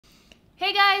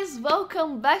Hey guys,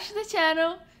 welcome back to the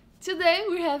channel. Today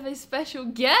we have a special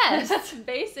guest.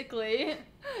 Basically.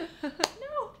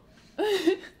 No.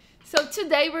 So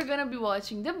today we're gonna be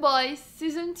watching The Boys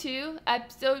Season 2,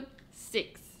 Episode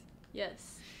 6.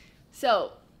 Yes.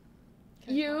 So,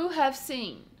 you have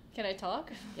seen... Can I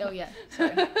talk? Oh yeah,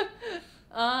 sorry.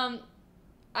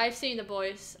 I've seen The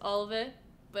Boys, all of it,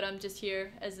 but I'm just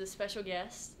here as a special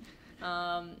guest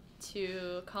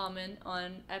to comment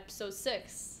on Episode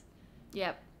 6.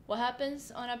 Yep. What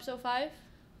happens on Episode 5?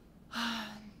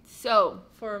 So,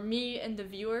 For me and the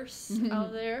viewers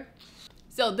out there.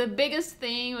 So the biggest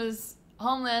thing was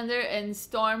Homelander and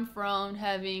Stormfront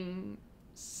having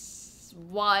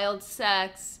wild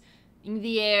sex in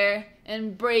the air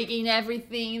and breaking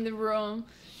everything in the room.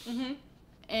 Mm-hmm.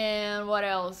 And what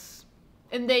else?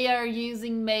 And they are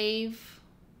using Maeve,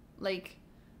 like...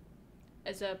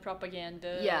 As a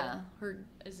propaganda. Yeah, Her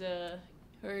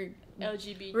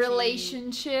LGBT...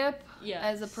 relationship Yes.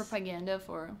 as a propaganda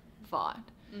for VOD.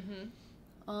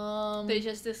 Mm-hmm. They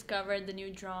just discovered the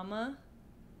new drama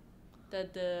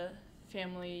that the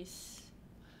families...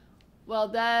 Well,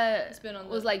 that It's been on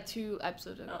was the- like 2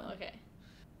 episodes ago. Oh, okay.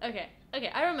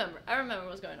 I remember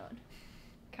what's going on.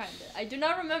 Kinda. I do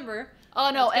not remember. Oh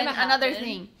no, what's and gonna another happen,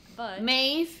 thing. But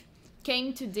Maeve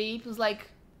came to Deep, was like,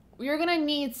 you're gonna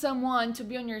need someone to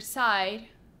be on your side,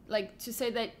 like to say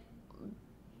that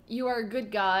you are a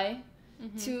good guy,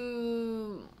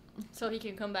 to so he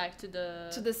can come back to the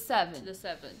 7. to the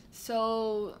 7.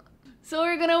 So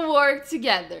we're gonna work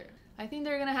together. I think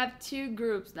they're gonna have 2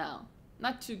 groups now.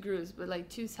 Not 2 groups, but like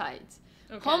 2 sides.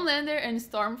 Okay. Homelander and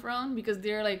Stormfront, because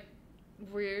they're like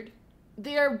Weird.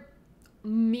 they're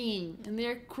mean and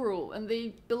they're cruel and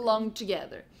they belong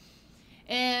together.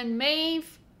 And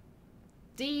Maeve,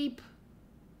 Deep,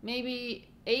 maybe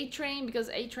A-Train, because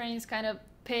A-Train is kind of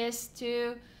pissed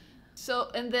too.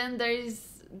 So, and then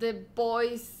there's the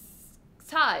boys'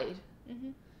 side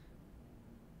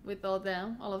with all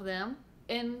of them,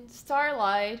 and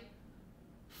Starlight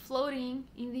floating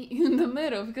in the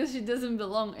middle because she doesn't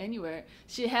belong anywhere.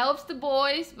 She helps the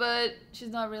boys, but she's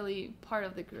not really part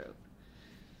of the group.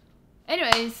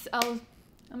 Anyways, I'm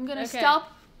gonna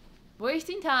stop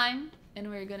wasting time, and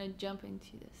we're gonna jump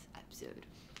into this episode.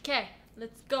 Okay,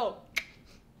 let's go.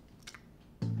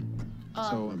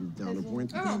 So I'm down a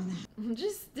point.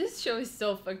 Just this show is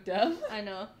so fucked up. I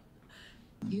know.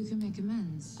 You can make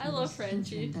amends. I love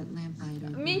Frenchie. That lamplighter.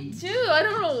 Me too. I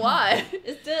don't know why.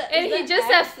 And he just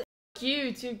said "F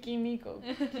you" to Kimiko.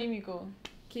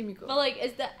 But like,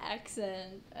 it's the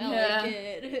accent. I like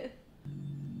it.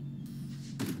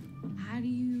 How do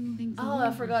you think? Oh,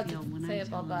 I forgot to say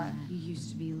about that. You used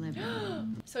to be liberal.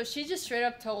 So she just straight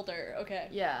up told her. Okay.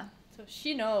 Yeah. So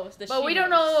she knows that. But she we don't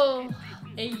knows. know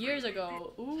 8 years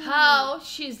ago. Ooh. how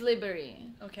she's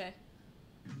liberating. Okay.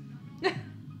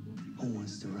 Who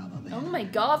wants to rob a bank? Oh my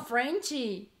god,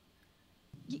 Frenchie.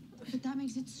 But that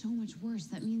makes it so much worse.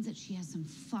 That means that she has some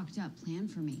fucked up plan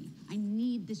for me. I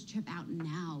need this chip out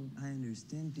now. I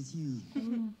understand, but you.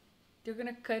 They're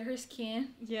gonna cut her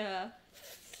skin. Yeah.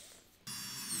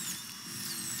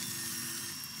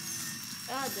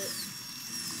 Ah, the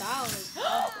sound is.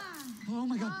 Oh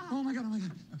my god! Oh my god! Oh my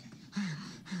god!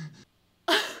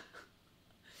 Okay.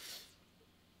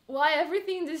 Why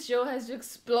everything in this show has to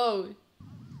explode?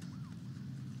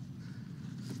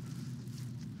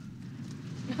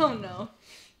 Oh no.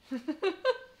 What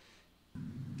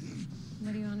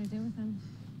do you want to do with him?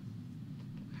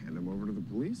 Hand him over to the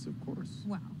police, of course.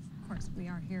 Well, of course, we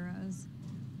are heroes.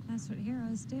 That's what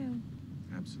heroes do.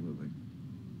 Absolutely.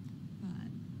 But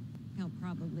he'll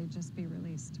probably just be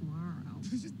released tomorrow.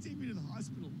 Just take me to the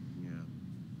hospital. Yeah.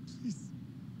 Please.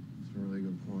 That's a really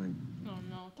good point. Oh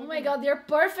no. Oh my god, they're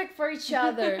perfect for each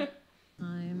other.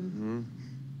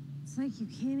 It's like you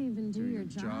can't even do your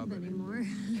job anymore.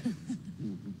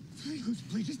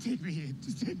 Please, just take me in.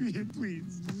 Just take me in,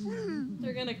 please.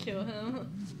 They're gonna kill him.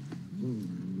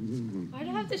 Why do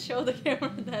I have to show the camera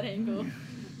at that angle?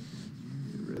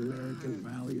 Your American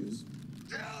values.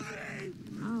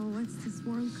 Oh, what's this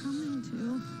world coming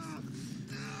to?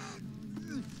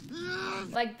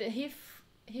 Like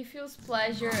he feels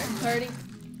pleasure in hurting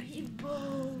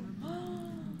people.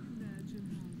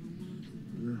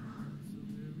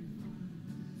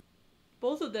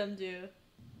 Both of them do.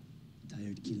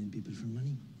 Tired killing people for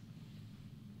money?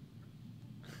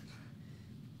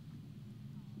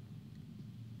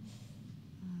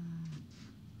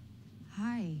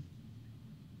 Hi.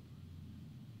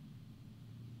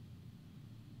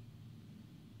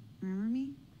 Remember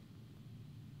me?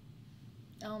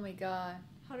 Oh my god.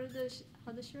 How does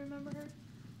she remember her?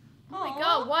 Oh my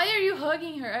god, why are you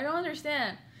hugging her? I don't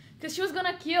understand. Because she was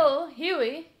gonna kill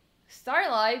Huey,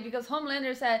 Starlight, because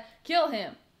Homelander said, kill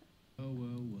him. Oh,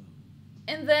 well.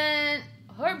 And then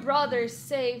her brother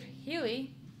saved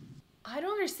Huey. I don't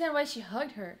understand why she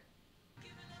hugged her.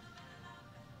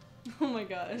 Oh my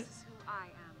god. This is who I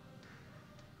am.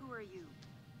 Who are you?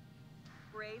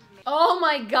 Brave. Oh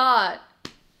my god.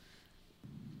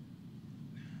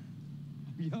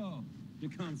 Yo, here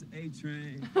comes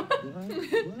A-Train.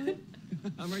 What?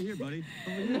 I'm right here, buddy.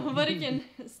 Over here. Nobody can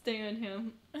stand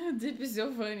him. Deep is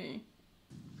so funny.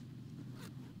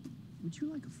 Would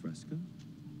you like a fresca?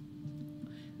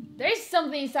 There's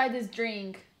something inside this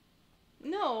drink.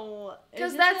 No.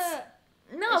 Because it's that's... just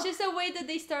No. It's just a way that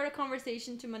they start a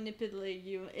conversation to manipulate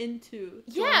you into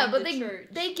Yeah, joining but the church.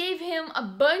 they gave him a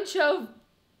bunch of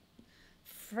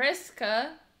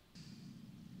fresca.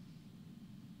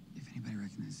 If anybody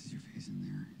recognizes your face in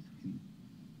there, I mean,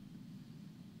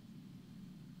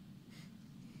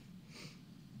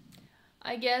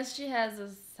 I guess she has a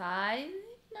side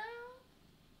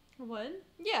now? What?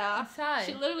 Yeah. Aside.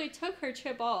 She literally took her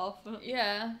chip off.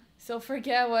 Yeah. So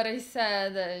forget what I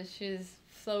said, that she's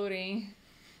floating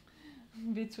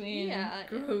between Yeah.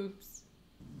 groups.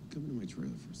 Come into my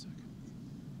trailer for a second.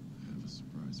 I have a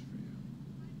surprise for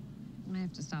you. I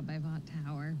have to stop by Vought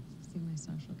Tower, see my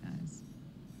social guys.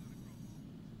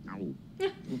 Ow.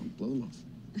 Come on, blow them off.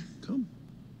 Come.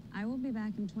 I will be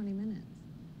back in 20 minutes.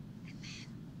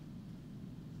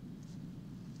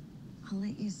 I'll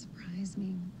let you surprise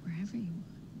me wherever you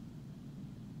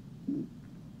want.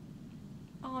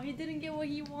 Oh, he didn't get what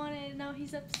he wanted. Now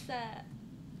he's upset.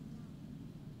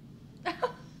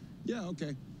 Yeah,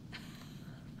 okay.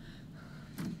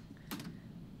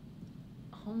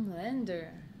 Homelander.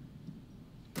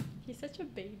 He's such a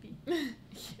baby.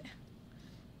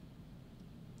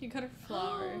 You got her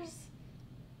flowers.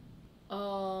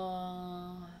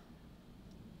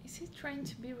 Is he trying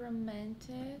to be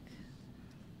romantic?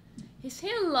 Is he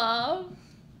in love?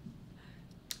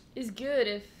 It's good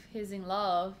if he's in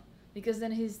love, because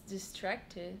then he's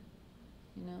distracted,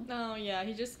 you know? Oh yeah,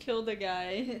 he just killed a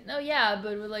guy. No, yeah,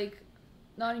 but with like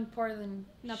not important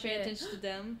Not shit. paying attention to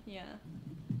them. Yeah.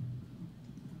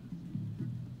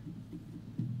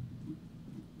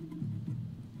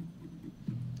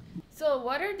 So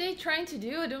what are they trying to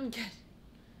do? I don't get.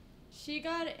 She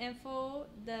got info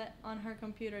that on her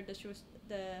computer that she was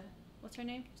what's her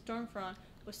name? Stormfront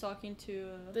was talking to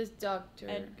This doctor.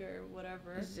 Edgar,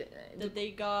 whatever. Is it- That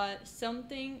they got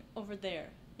something over there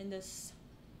in this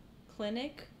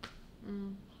clinic.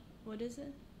 Mm. What is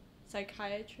it?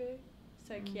 Psychiatric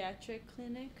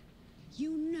clinic.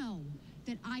 You know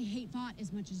that I hate Vought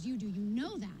as much as you do. You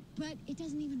know that. But it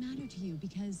doesn't even matter to you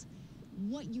because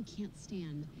what you can't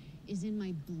stand is in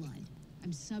my blood.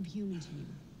 I'm subhuman to you.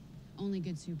 Only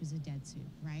good soup is a dead soup,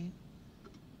 right?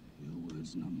 your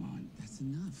words, not mine. That's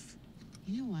enough.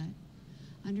 You know what?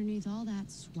 Underneath all that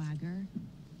swagger,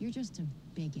 you're just a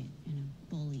bigot and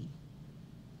a bully.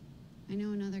 I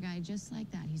know another guy just like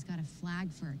that. He's got a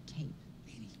flag for a cape.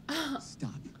 Lady,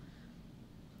 stop.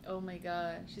 Oh my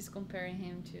god, she's comparing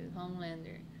him to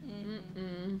Homelander.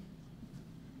 Mm-mm.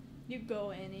 You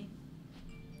go, Annie.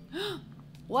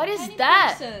 What is Any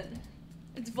that? person.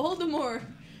 It's Voldemort.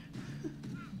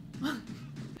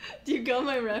 Do you got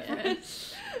my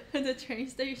reference? At the train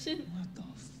station? What the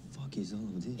fuck is all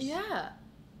of this? Yeah.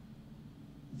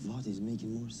 Vought is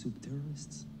making more soup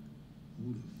terrorists?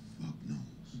 Who the fuck knows?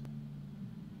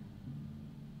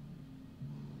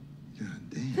 God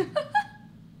damn.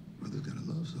 Brother's got a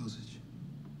love sausage.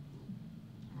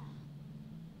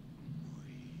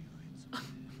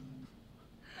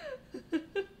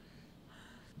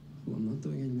 Well, I'm not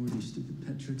doing any more of these stupid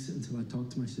pet tricks until I talk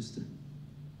to my sister.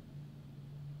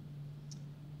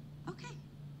 Okay.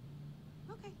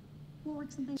 Okay. We'll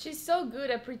work something. She's so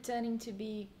good at pretending to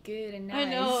be good and nice. I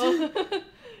know.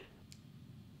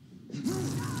 She's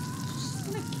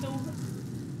gonna kill him.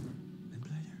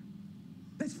 Lamplighter.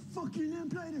 That's fucking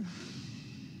Lamplighter.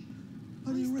 I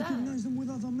Who is didn't that? recognize him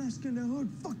without the mask and the hood.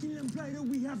 Fucking Lamplighter,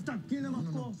 we have to kill him,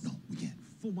 of course. No, we can't.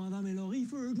 For Madame and Laurie,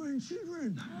 for her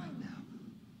grandchildren. Not right now.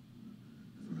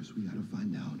 First, we gotta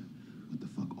find out what the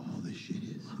fuck all this shit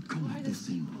is. Come on,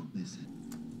 listen. Listen.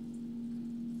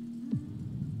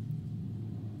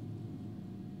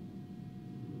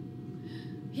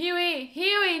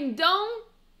 Huey, don't.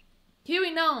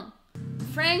 Huey, no.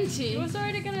 Frenchie. He was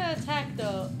already gonna attack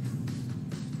though.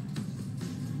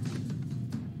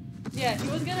 Yeah, he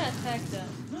was gonna attack them.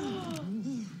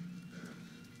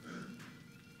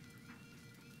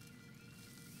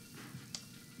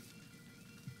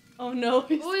 Oh no.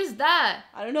 Who is that?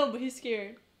 I don't know, but he's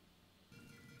scared.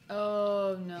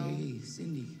 Oh no. Hey,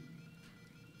 Cindy.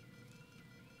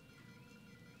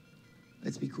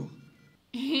 Let's be cool.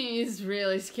 He's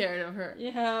really scared of her.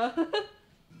 Yeah.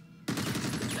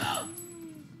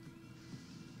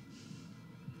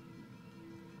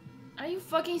 Are you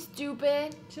fucking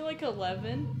stupid? She's like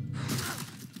 11.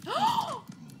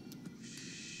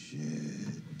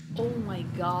 Shit. Oh my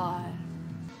god.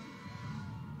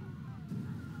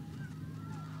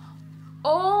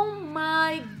 Oh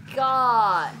my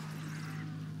god.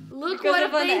 Look Because what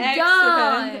of an they've accident.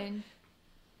 done.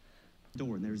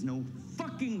 Door, and there's no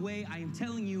fucking way I am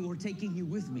telling you or taking you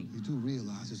with me. You do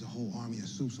realize there's a whole army of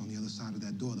supes on the other side of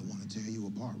that door that want to tear you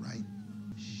apart, right?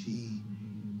 She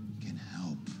can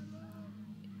help.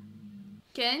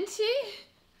 Can she?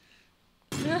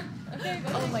 Okay,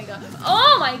 go Oh my god.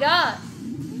 Oh my god.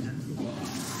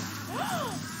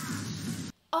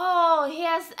 Oh, he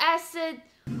has acid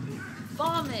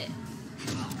vomit.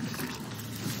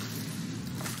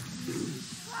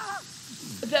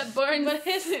 That burns. But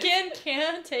his skin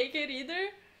can't take it either.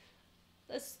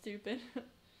 That's stupid.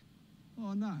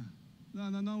 Oh, no.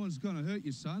 No one's gonna hurt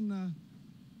you, son.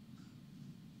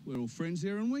 We're all friends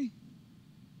here, aren't we?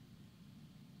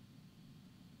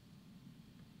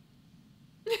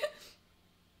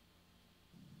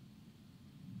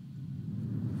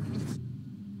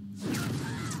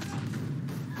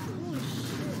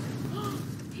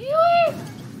 Huey!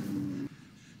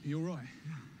 You all right?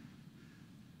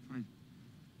 Fine.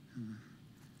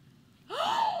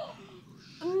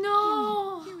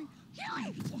 No! Huey!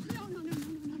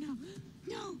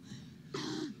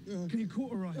 No. Can you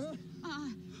cauterize me?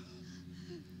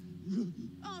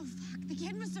 Oh, fuck. The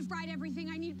kid must have fried everything.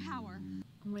 I need power.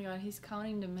 Oh my god, he's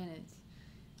counting the minutes.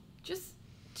 Just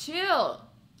chill.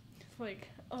 Like,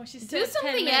 oh, she Do said 10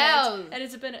 something minutes, else. and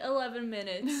it's been 11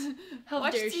 minutes. How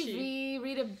Watch dare TV, she?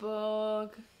 read a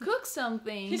book, cook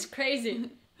something. He's crazy.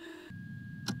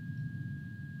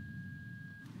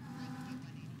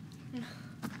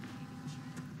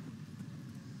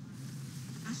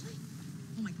 Ashley?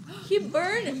 Oh my god. He Don't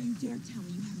burned. you dare tell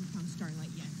me you haven't found Starlight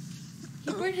yet.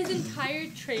 He burned his entire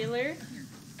trailer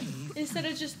instead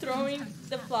of just throwing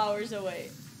the flowers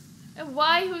away. And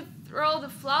why he would throw the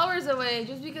flowers away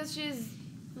just because she's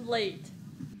Late.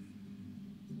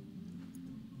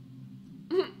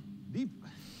 Deep.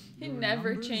 He Your never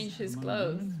numbers changed his among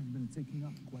clothes. women have been ticking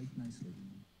up quite nicely.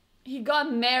 He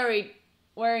got married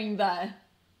wearing that.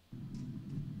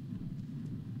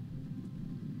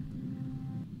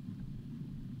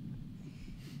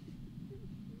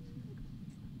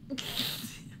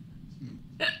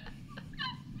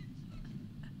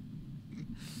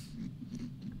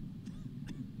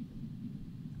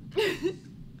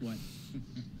 What?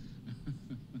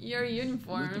 Your What the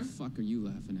uniform. fuck are you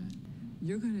laughing at?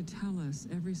 You're going to tell us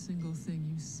every single thing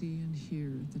you see and hear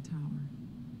at the tower.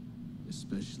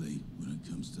 Especially when it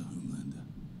comes to Homelander.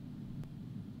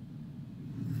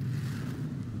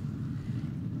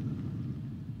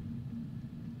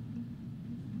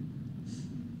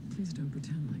 Please don't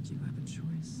pretend like you have a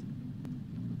choice.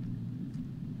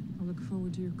 I look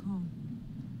forward to your call.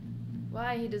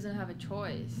 Why he doesn't have a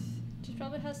choice? She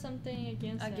probably has something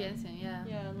against him. Yeah.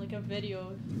 Yeah, like a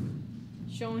video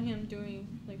showing him doing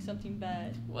like something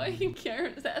bad. Why he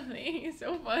carries that thing? It's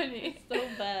so funny. So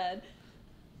bad.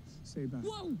 Stay back.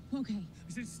 Whoa! Okay.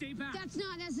 I said stay back. That's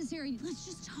not necessary. Let's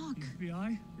just talk.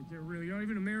 FBI? They're really not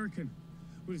even American.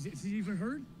 What is it? Is he even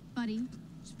hurt? Buddy,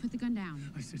 just put the gun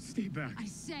down. I said stay back. I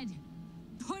said,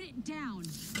 put it down.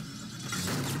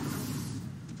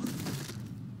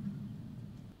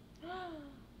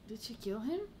 Did she kill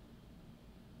him?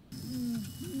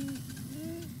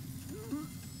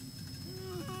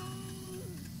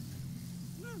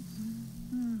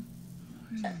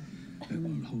 That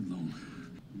won't hold long.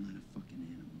 I'm not a fucking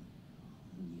animal.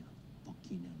 Only a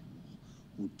fucking animal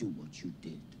will do what you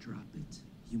did. Drop it.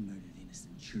 You murdered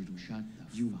innocent children. Shut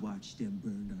the You watched them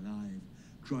burned alive,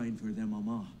 crying for their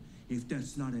mama. If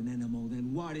that's not an animal,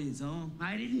 then what is, huh?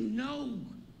 I didn't know.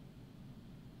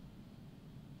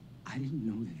 I didn't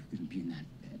know that you were gonna be in that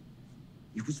bed.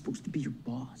 You were supposed to be your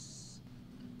boss.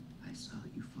 I saw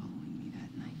you following me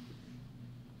that night.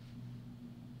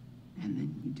 And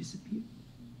then you disappeared.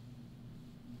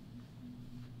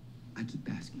 I keep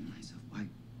asking myself, why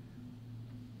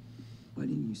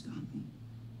didn't you stop me?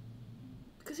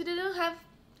 Because he didn't have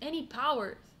any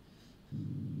powers.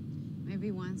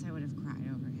 Maybe once I would have cried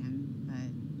over him,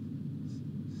 but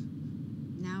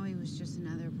now he was just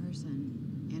another person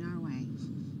in our way.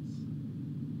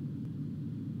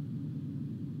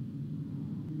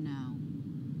 No.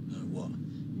 What?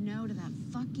 No to that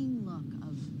fucking look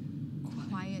of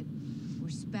quiet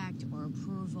respect or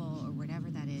approval or whatever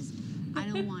that is. I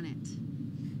don't want it.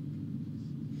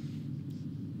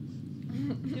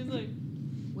 He's like,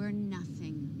 We're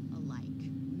nothing alike.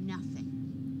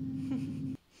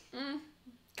 Nothing.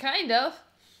 Kind of.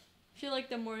 I feel like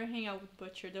the more you hang out with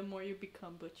Butcher, the more you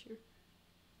become Butcher.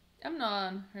 I'm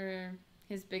not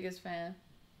his biggest fan.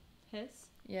 His?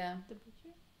 Yeah. The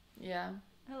Butcher? Yeah.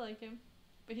 I like him.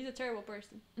 But he's a terrible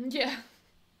person. Yeah.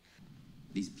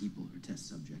 These people are test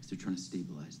subjects. They're trying to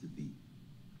stabilize the V.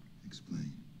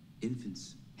 Explain.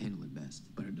 Infants handle it best,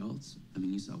 but adults, I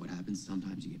mean, you saw what happens.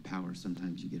 Sometimes you get power,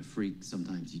 sometimes you get a freak,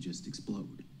 sometimes you just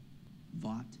explode.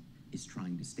 Vought is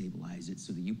trying to stabilize it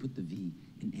so that you put the V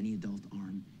in any adult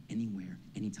arm, anywhere,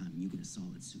 anytime, and you get a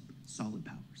solid soup, solid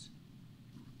powers.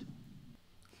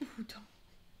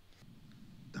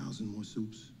 1,000 more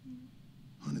soups?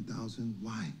 100,000?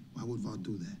 Why? Why would Vought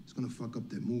do that? It's gonna fuck up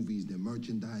their movies, their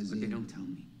merchandising. But they don't tell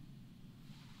me.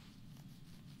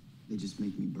 They just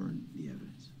make me burn the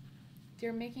evidence.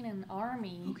 They're making an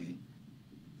army. Okay.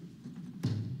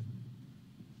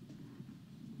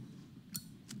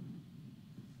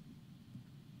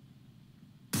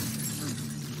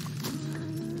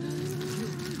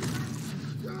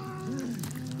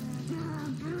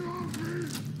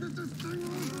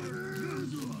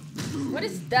 What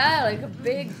is that? Like a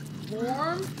big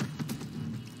worm?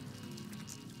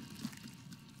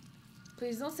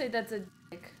 Please don't say that's a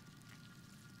dick.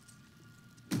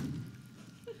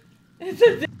 It's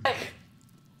a dick.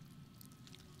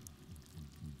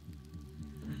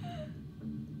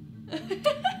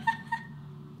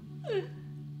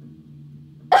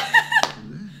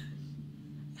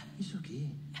 He's okay.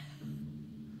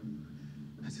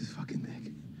 That's his fucking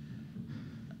dick.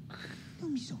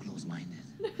 Don't be so close-minded.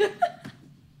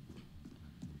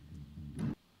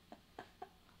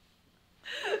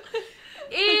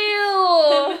 Ew!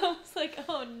 I was like,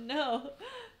 oh no.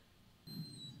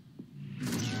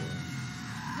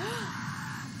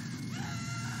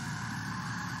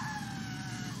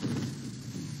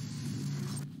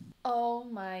 Oh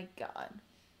my god.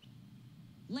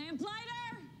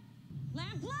 Lamplighter!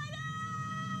 Lamplighter!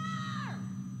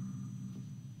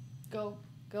 Go,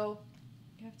 go.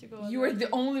 You have to go. You are the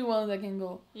only one that can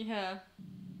go. Yeah.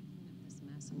 This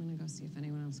mess. I'm gonna go see if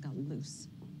anyone else got loose.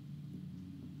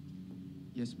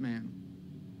 Yes, ma'am.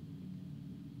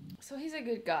 So he's a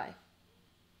good guy.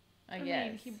 I guess.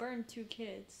 mean, he burned 2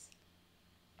 kids.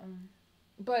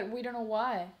 But we don't know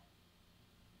why.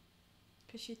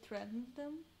 Because she threatened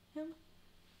him?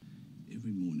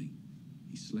 Every morning,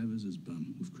 he slavers his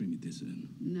bum with creamy dessert.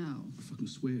 No. I fucking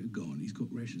swear to God, he's got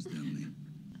rashes down there.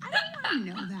 I didn't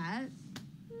know that.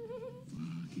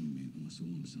 Fucking mental, that's all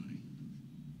I'm saying.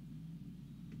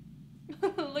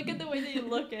 Look at the way that you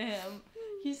look at him.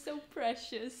 He's so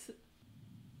precious.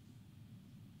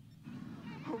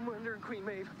 Homelander and Queen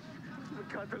Maeve. Oh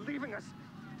God, they're leaving us.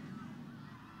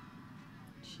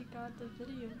 She got the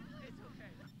video.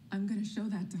 I'm gonna show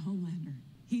that to Homelander.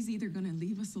 He's either gonna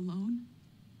leave us alone,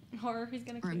 Or he's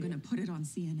gonna kill or I'm gonna you. put it on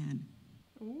CNN.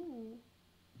 Ooh.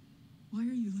 Why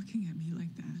are you looking at me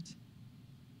like that?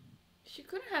 She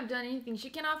couldn't have done anything. She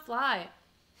cannot fly.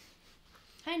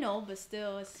 I know, but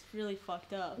still, it's really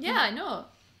fucked up. Yeah, I know.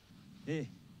 Hey,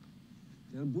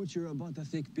 tell Butcher about the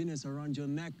thick penis around your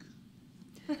neck.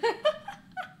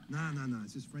 Nah.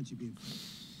 It's just Frenchie being French.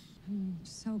 I'm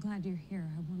so glad you're here.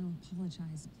 I want to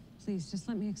apologize. Please, just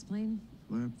let me explain.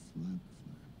 Flap.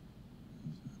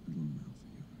 How's that little mouth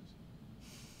of yours?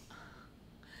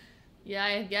 Yeah,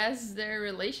 I guess their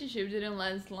relationship didn't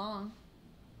last long.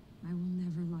 I will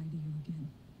never lie to you again.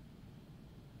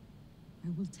 I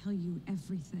will tell you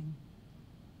everything.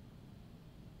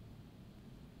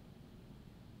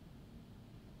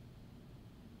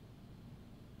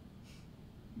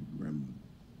 Grandmother.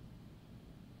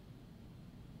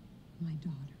 My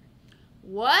daughter,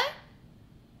 What?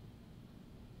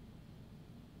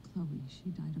 Chloe, she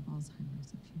died of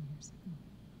Alzheimer's a few years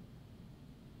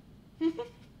ago.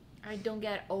 I don't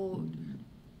get old.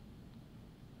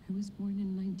 I was born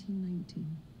in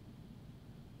 1919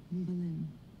 in Berlin.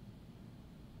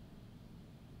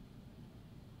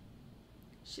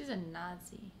 She's a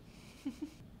Nazi.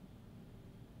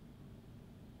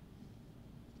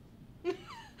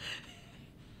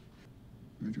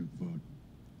 Frederick Vought.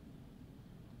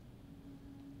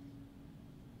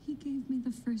 He gave me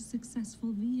the first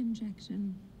successful V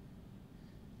injection.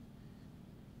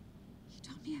 He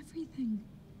taught me everything.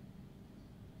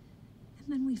 And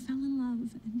then we fell in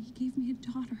love, and he gave me a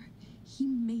daughter. He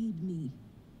made me.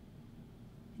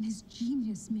 And his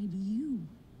genius made you.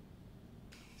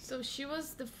 So she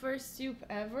was the first soup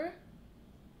ever?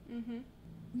 Mm-hmm.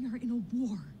 We are in a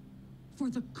war for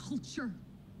the culture.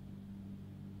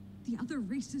 The other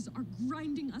races are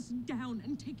grinding us down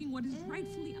and taking what is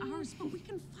rightfully ours, but we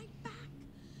can fight back.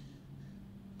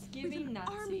 with giving an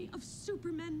Nazi. army of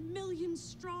supermen millions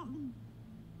strong.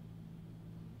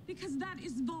 Because that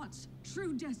is Vought's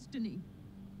true destiny.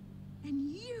 And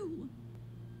you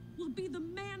will be the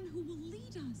man who will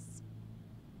lead us.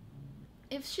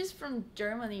 If she's from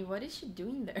Germany, what is she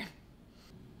doing there?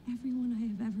 Everyone I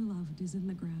have ever loved is in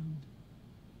the ground.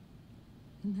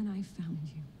 And then I found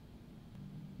you.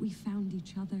 We found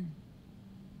each other.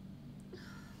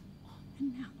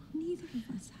 And now neither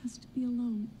of us has to be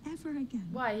alone ever again.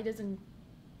 Why, he doesn't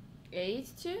age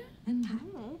too? And that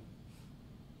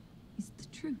is the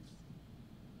truth.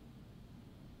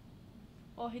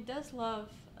 Well, he does love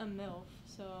a MILF,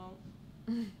 so.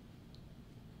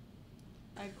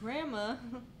 A grandma.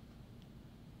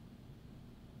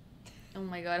 Oh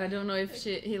my god, I don't know if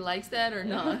he likes that or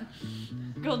not.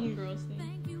 Golden Girls thing.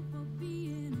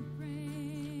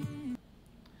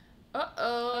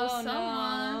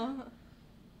 Uh-oh,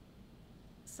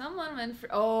 someone went for,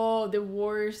 oh, the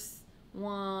worst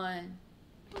one.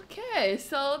 Okay,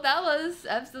 so that was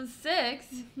episode 6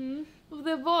 of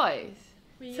The Boys.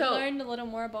 We So- learned a little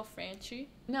more about Franchi.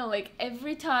 No, like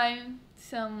every time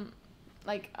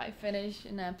I finish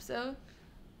an episode,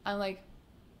 I'm like,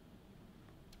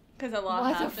 Because a lot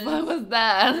what happens. the fuck was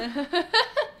that?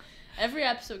 Every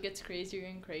episode gets crazier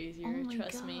and crazier, Oh my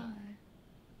trust me. God.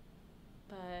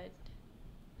 But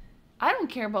I don't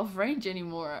care about French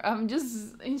anymore. I'm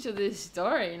just into this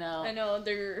story now. I know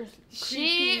they're She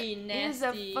creepy, is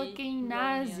nasty. a fucking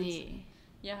romance. Nazi.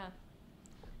 Yeah.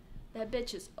 That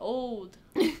bitch is old.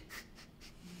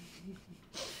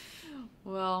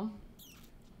 Well,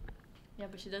 Yeah,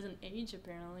 but she doesn't age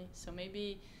apparently. So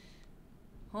maybe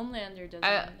Homelander doesn't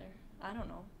I- either. I don't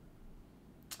know.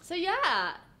 So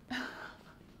yeah.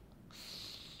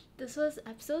 This was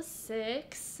episode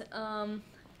 6.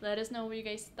 Let us know what you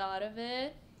guys thought of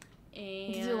it.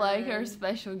 And did you like our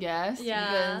special guest?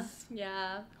 Yeah. Because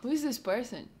Yeah. who is this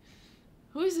person?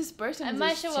 Who is this person? I in might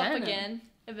this show channel? up again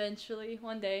eventually,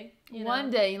 one day. You One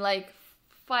know? day, in like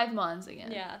 5 months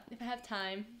again. Yeah, if I have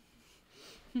time.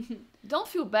 Don't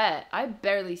feel bad. I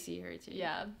barely see her too.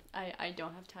 Yeah, I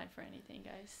don't have time for anything,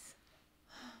 guys.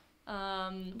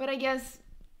 But I guess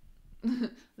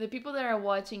the people that are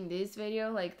watching this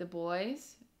video, like the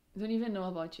boys, don't even know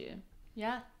about you.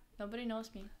 Yeah, nobody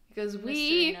knows me. Because Mystery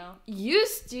we now.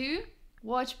 used to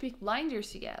watch Peak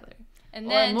Blinders together. And Or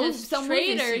then move the some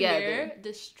movies straighter together.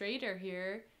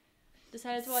 here,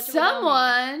 decided to watch it without me.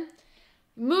 Someone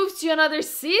moved to another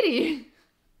city.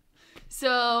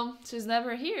 So she's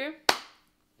never here.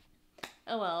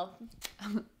 Oh well.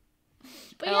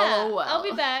 But Oh, yeah, well. I'll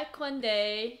be back one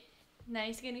day.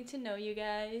 Nice getting to know you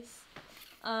guys.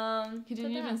 You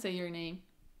didn't even say your name.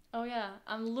 Oh yeah,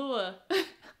 I'm Lua.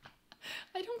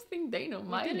 I don't think they know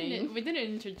my name. We didn't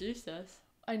introduce us.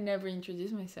 I never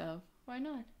introduced myself. Why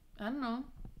not? I don't know.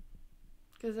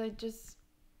 Because I just...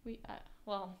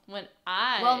 Well,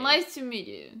 Well, nice to meet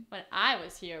you. When I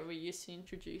was here, we used to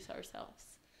introduce ourselves.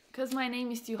 Because my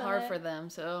name is too hard But- for them,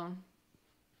 so...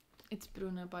 It's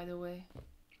Bruna, by the way.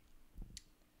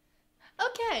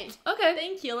 Okay. Okay.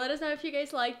 Thank you. Let us know if you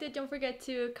guys liked it. Don't forget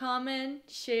to comment,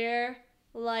 share,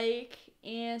 like,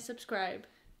 and subscribe.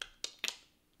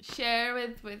 Share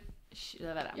with You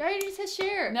already said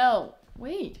share. No,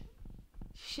 wait.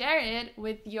 Share it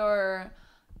with your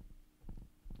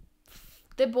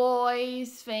The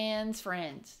Boys fans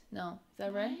friends. No, is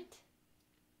that right?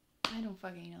 I don't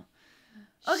fucking know.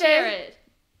 Okay. Share it.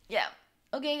 Yeah.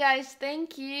 Okay, guys.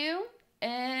 Thank you,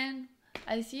 and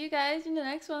I see you guys in the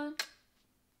next one.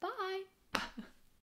 Bye.